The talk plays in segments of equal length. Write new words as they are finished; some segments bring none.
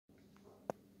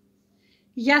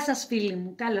Γεια σας φίλοι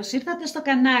μου, καλώς ήρθατε στο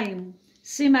κανάλι μου.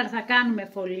 Σήμερα θα κάνουμε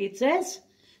φωλίτσες,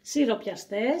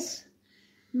 σιροπιαστές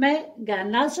με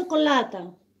γκανάζ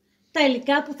σοκολάτα. Τα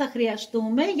υλικά που θα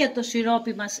χρειαστούμε για το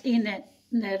σιρόπι μας είναι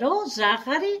νερό,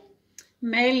 ζάχαρη,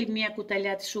 μέλι, μία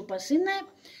κουταλιά της σούπας είναι,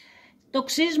 το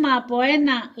ξύσμα από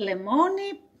ένα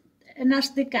λεμόνι, ένα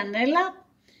στικ κανέλα.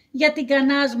 Για την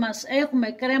γκανάζ μας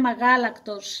έχουμε κρέμα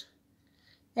γάλακτος,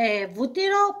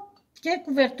 βουτυρο και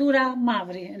κουβερτούρα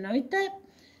μαύρη εννοείται.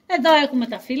 Εδώ έχουμε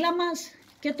τα φύλλα μας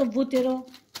και το βούτυρο.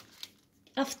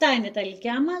 Αυτά είναι τα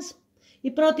υλικά μας.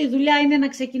 Η πρώτη δουλειά είναι να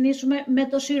ξεκινήσουμε με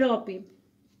το σιρόπι.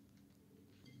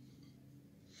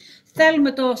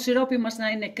 Θέλουμε το σιρόπι μας να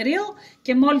είναι κρύο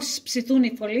και μόλις ψηθούν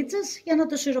οι φωλίτσες για να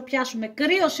το σιροπιάσουμε.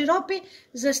 Κρύο σιρόπι,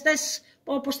 ζεστές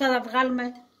όπως θα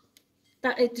βγάλουμε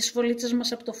τις φωλίτσες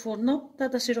μας από το φούρνο. Θα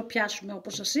τα σιροπιάσουμε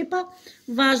όπως σας είπα.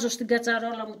 Βάζω στην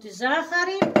κατσαρόλα μου τη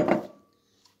ζάχαρη,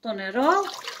 το νερό,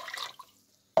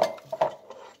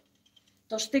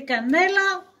 το στικ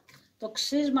κανέλα, το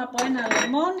ξύσμα από ένα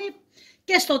λεμόνι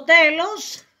και στο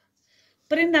τέλος,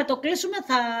 πριν να το κλείσουμε,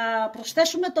 θα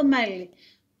προσθέσουμε το μέλι.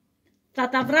 Θα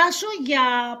τα βράσω για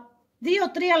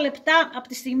 2-3 λεπτά από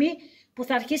τη στιγμή που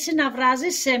θα αρχίσει να βράζει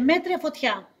σε μέτρια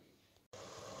φωτιά.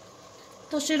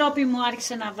 Το σιρόπι μου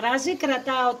άρχισε να βράζει,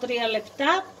 κρατάω 3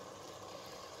 λεπτά.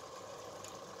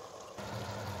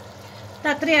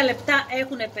 Τα 3 λεπτά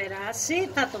έχουν περάσει,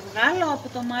 θα το βγάλω από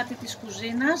το μάτι της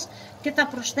κουζίνας και θα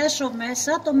προσθέσω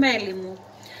μέσα το μέλι μου.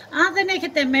 Αν δεν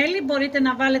έχετε μέλι μπορείτε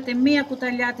να βάλετε μία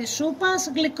κουταλιά της σούπας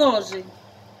γλυκοζη.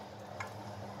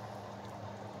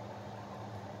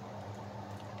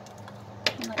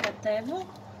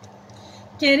 Ανακατεύω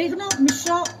και ρίχνω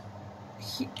μισό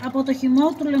από το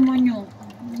χυμό του λεμονιού,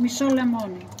 μισό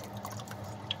λεμόνι.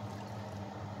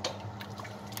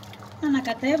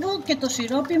 Ανακατεύω και το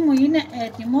σιρόπι μου είναι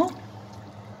έτοιμο.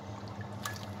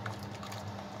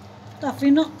 Το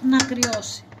αφήνω να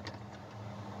κρυώσει.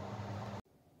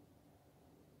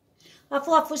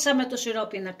 Αφού αφήσαμε το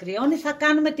σιρόπι να κρυώνει, θα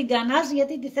κάνουμε την γκανάζ,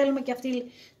 γιατί τη θέλουμε και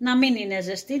αυτή να μην είναι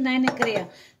ζεστή, να είναι κρύα.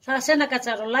 Σε ένα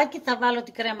κατσαρολάκι θα βάλω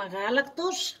την κρέμα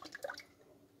γάλακτος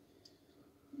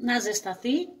να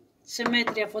ζεσταθεί σε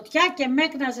μέτρια φωτιά και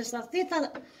μέχρι να ζεσταθεί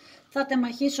θα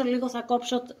τεμαχίσω λίγο, θα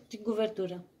κόψω την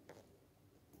κουβερτούρα.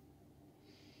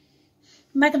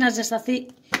 Μέχρι να ζεσταθεί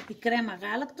η κρέμα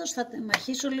γάλακτος θα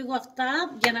τεμαχίσω λίγο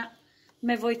αυτά για να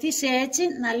με βοηθήσει έτσι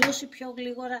να λιώσει πιο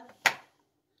γλίγορα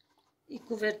η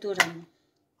κουβερτούρα μου.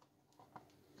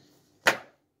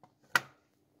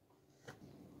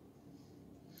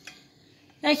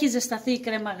 Έχει ζεσταθεί η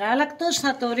κρέμα γάλακτος,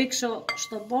 θα το ρίξω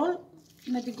στο μπολ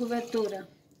με την κουβερτούρα.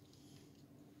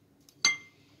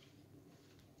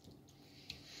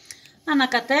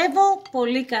 Ανακατεύω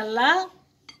πολύ καλά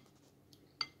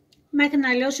μέχρι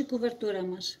να λιώσει η κουβερτούρα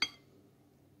μας.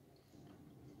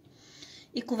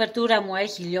 Η κουβερτούρα μου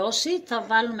έχει λιώσει, θα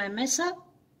βάλουμε μέσα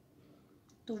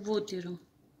το βούτυρο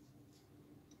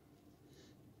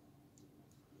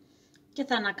και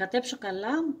θα ανακατέψω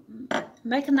καλά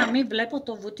μέχρι να μην βλέπω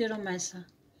το βούτυρο μέσα.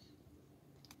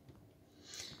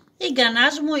 Η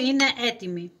γκανάζ μου είναι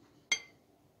έτοιμη.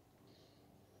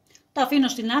 Το αφήνω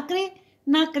στην άκρη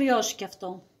να κρυώσει και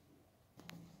αυτό.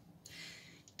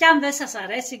 Και αν δεν σας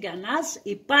αρέσει η γκανάζ,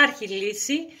 υπάρχει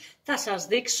λύση, θα σας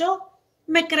δείξω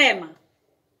με κρέμα.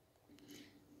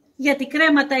 Για τη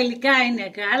κρέμα τα υλικά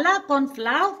είναι γάλα,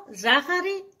 cornflour,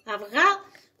 ζάχαρη, αυγά,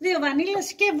 2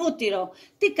 βανίλιες και βούτυρο.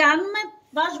 Τι κάνουμε,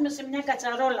 βάζουμε σε μια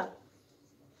κατσαρόλα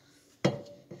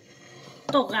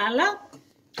το γάλα,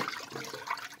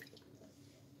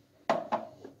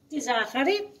 τη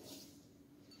ζάχαρη,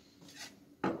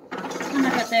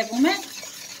 ανακατεύουμε,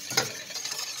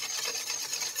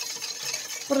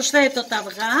 προσθέτω τα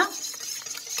αυγά,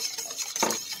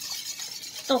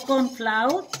 το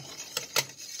cornflour,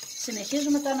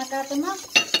 συνεχίζουμε το ανακάτεμα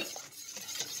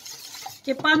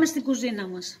και πάμε στην κουζίνα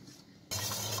μας.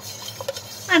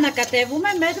 Ανακατεύουμε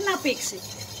μέχρι να πήξει.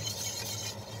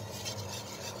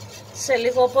 Σε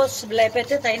λίγο όπως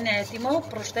βλέπετε θα είναι έτοιμο,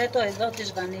 προσθέτω εδώ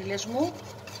τις βανίλιες μου.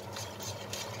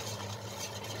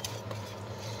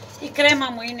 Η κρέμα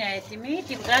μου είναι έτοιμη,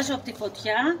 τη βγάζω από τη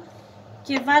φωτιά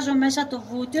και βάζω μέσα το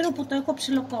βούτυρο που το έχω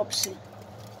ψιλοκόψει.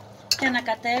 Και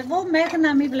ανακατεύω μέχρι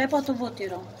να μην βλέπω το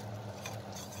βούτυρο.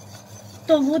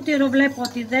 Το βούτυρο βλέπω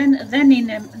ότι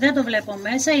δεν το βλέπω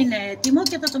μέσα, είναι έτοιμο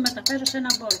και θα το μεταφέρω σε ένα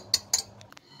μπολ.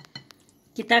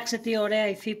 Κοιτάξτε τι ωραία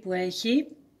υφή που έχει.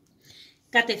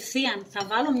 Κατευθείαν θα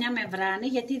βάλω μια μεμβράνη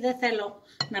γιατί δεν θέλω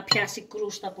να πιάσει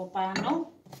κρούστα από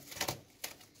πάνω.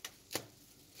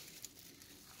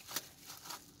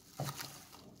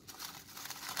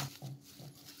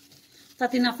 Θα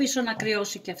την αφήσω να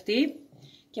κρυώσει και αυτή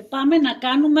και πάμε να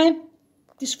κάνουμε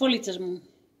τις φωλίτσες μου.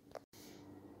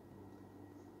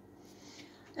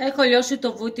 Έχω λιώσει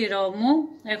το βούτυρό μου,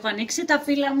 έχω ανοίξει τα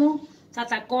φύλλα μου, θα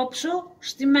τα κόψω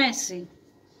στη μέση.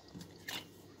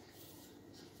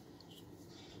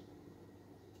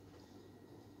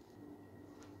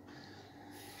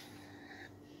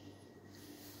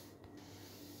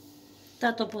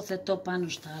 Τα τοποθετώ πάνω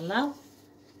στα άλλα.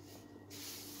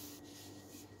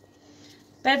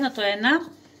 Παίρνω το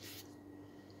ένα,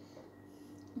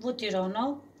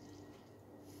 βουτυρώνω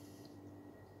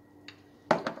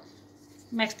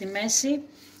μέχρι τη μέση,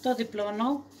 το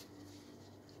διπλώνω.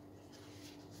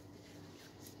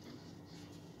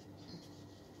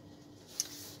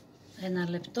 Ένα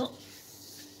λεπτό.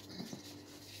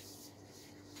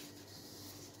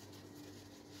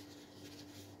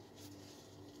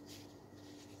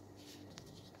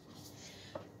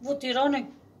 Βουτυρώνω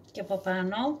και από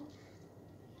πάνω.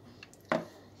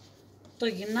 Το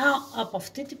γυρνάω από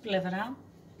αυτή την πλευρά.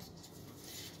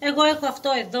 Εγώ έχω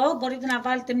αυτό εδώ, μπορείτε να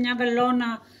βάλετε μια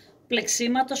βελόνα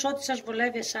πλεξίματος, ό,τι σας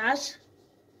βολεύει εσάς.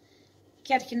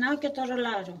 Και αρχινάω και το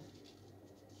ρολάρω.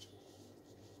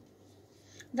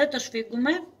 Δεν το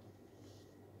σφίγγουμε.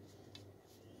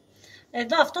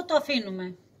 Εδώ αυτό το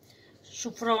αφήνουμε.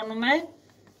 Σουφρώνουμε.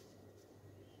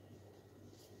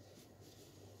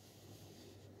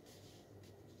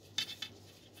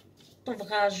 Το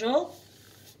βγάζω.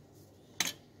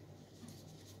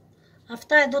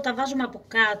 Αυτά εδώ τα βάζουμε από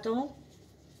κάτω.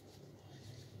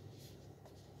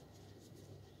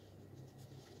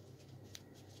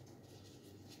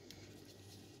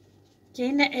 Και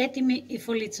είναι έτοιμη η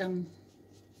φωλίτσα μου.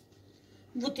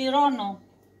 Βουτυρώνω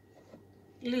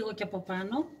λίγο και από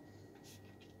πάνω.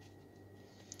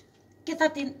 Και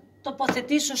θα την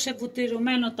τοποθετήσω σε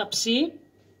βουτυρωμένο ταψί.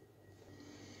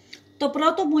 Το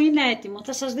πρώτο μου είναι έτοιμο.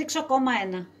 Θα σας δείξω ακόμα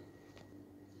ένα.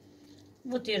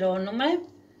 Βουτυρώνουμε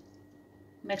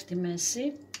μέχρι τη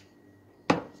μέση.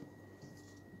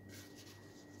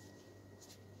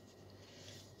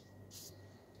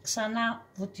 Ξανά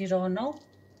βουτυρώνω.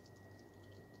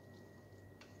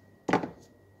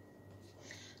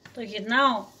 Το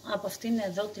γυρνάω από αυτήν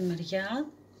εδώ τη μεριά.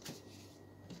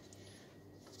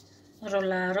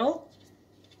 Ρολάρω.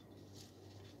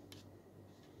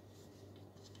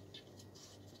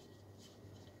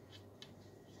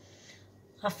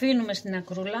 Αφήνουμε στην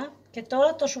ακρούλα και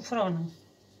τώρα το σουφρώνω.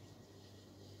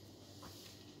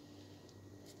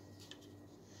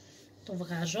 Το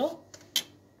βγάζω.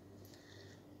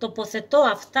 Τοποθετώ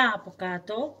αυτά από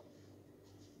κάτω.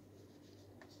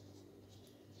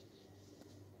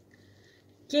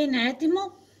 Και είναι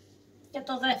έτοιμο για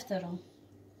το δεύτερο.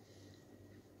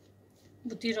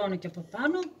 Βουτυρώνω και από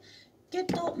πάνω και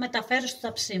το μεταφέρω στο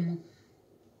ταψί μου.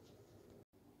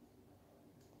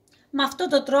 Με αυτόν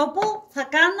τον τρόπο θα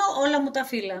κάνω όλα μου τα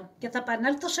φύλλα και θα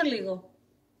επανέλθω σε λίγο.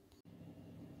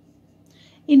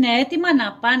 Είναι έτοιμα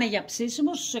να πάνε για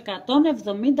ψήσιμο στους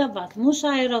 170 βαθμούς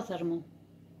αερόθερμο.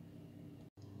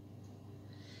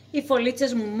 Οι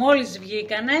φωλίτσες μου μόλις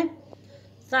βγήκανε,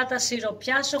 θα τα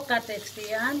σιροπιάσω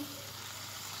κατευθείαν.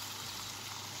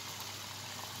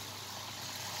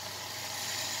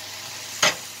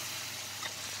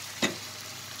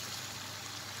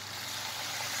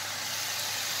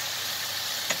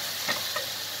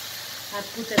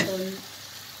 Ακούτε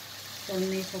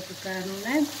τον ήχο που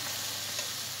κάνουνε.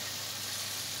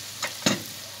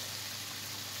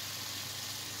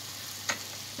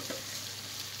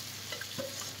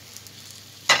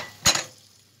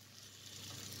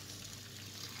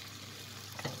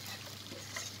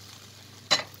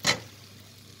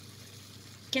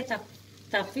 Και θα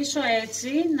τα αφήσω έτσι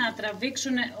να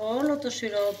τραβήξουν όλο το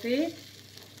σιρόπι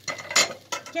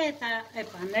και θα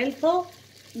επανέλθω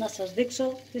να σας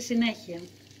δείξω τη συνέχεια.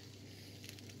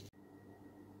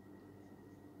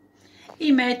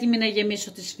 Είμαι έτοιμη να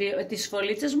γεμίσω τις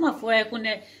φωλίτσες μου αφού έχουν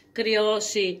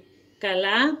κρυώσει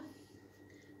καλά.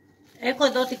 Έχω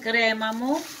εδώ τη κρέμα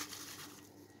μου.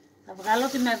 Θα βγάλω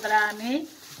τη μεμβράνη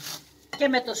και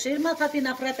με το σύρμα θα την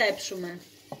αφρατέψουμε.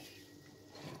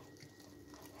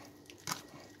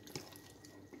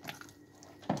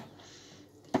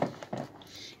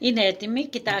 Είναι έτοιμη,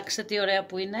 κοιτάξτε τι ωραία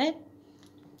που είναι.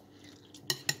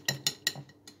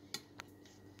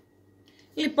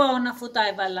 Λοιπόν, αφού τα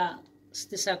έβαλα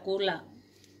στη σακούλα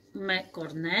με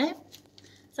κορνέ,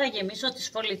 θα γεμίσω τις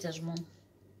φωλίτσες μου.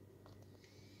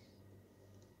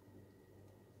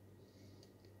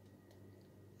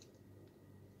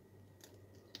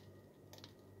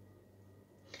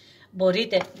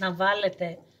 Μπορείτε να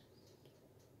βάλετε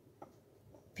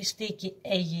φυστικι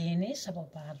Αιγινης από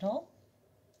πάνω.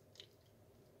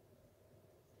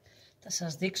 Θα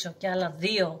σας δείξω και άλλα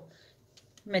δύο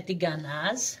με την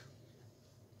γκανάζ.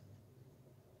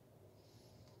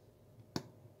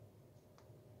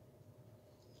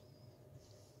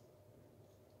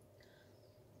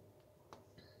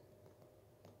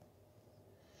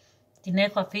 Την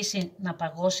έχω αφήσει να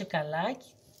παγώσει καλά.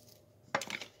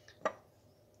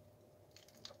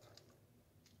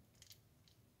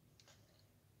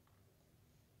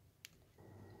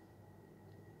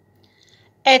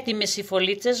 Έτοιμες οι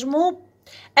φωλίτσες μου.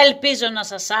 Ελπίζω να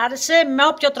σας άρεσε. Με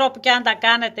όποιο τρόπο και αν τα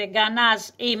κάνετε, γκανάζ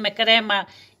ή με κρέμα,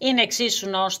 είναι εξίσου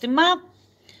νόστιμα.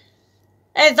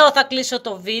 Εδώ θα κλείσω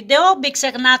το βίντεο. Μην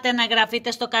ξεχνάτε να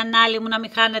εγγραφείτε στο κανάλι μου, να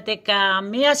μην χάνετε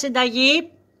καμία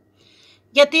συνταγή.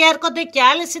 Γιατί έρχονται και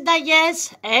άλλες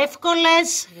συνταγές,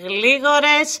 εύκολες,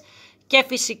 γλίγορες και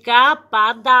φυσικά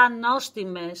πάντα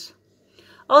νόστιμες.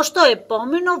 Ως το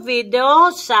επόμενο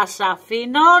βίντεο σας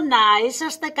αφήνω να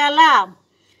είσαστε καλά.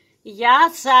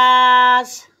 Γεια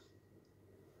σας!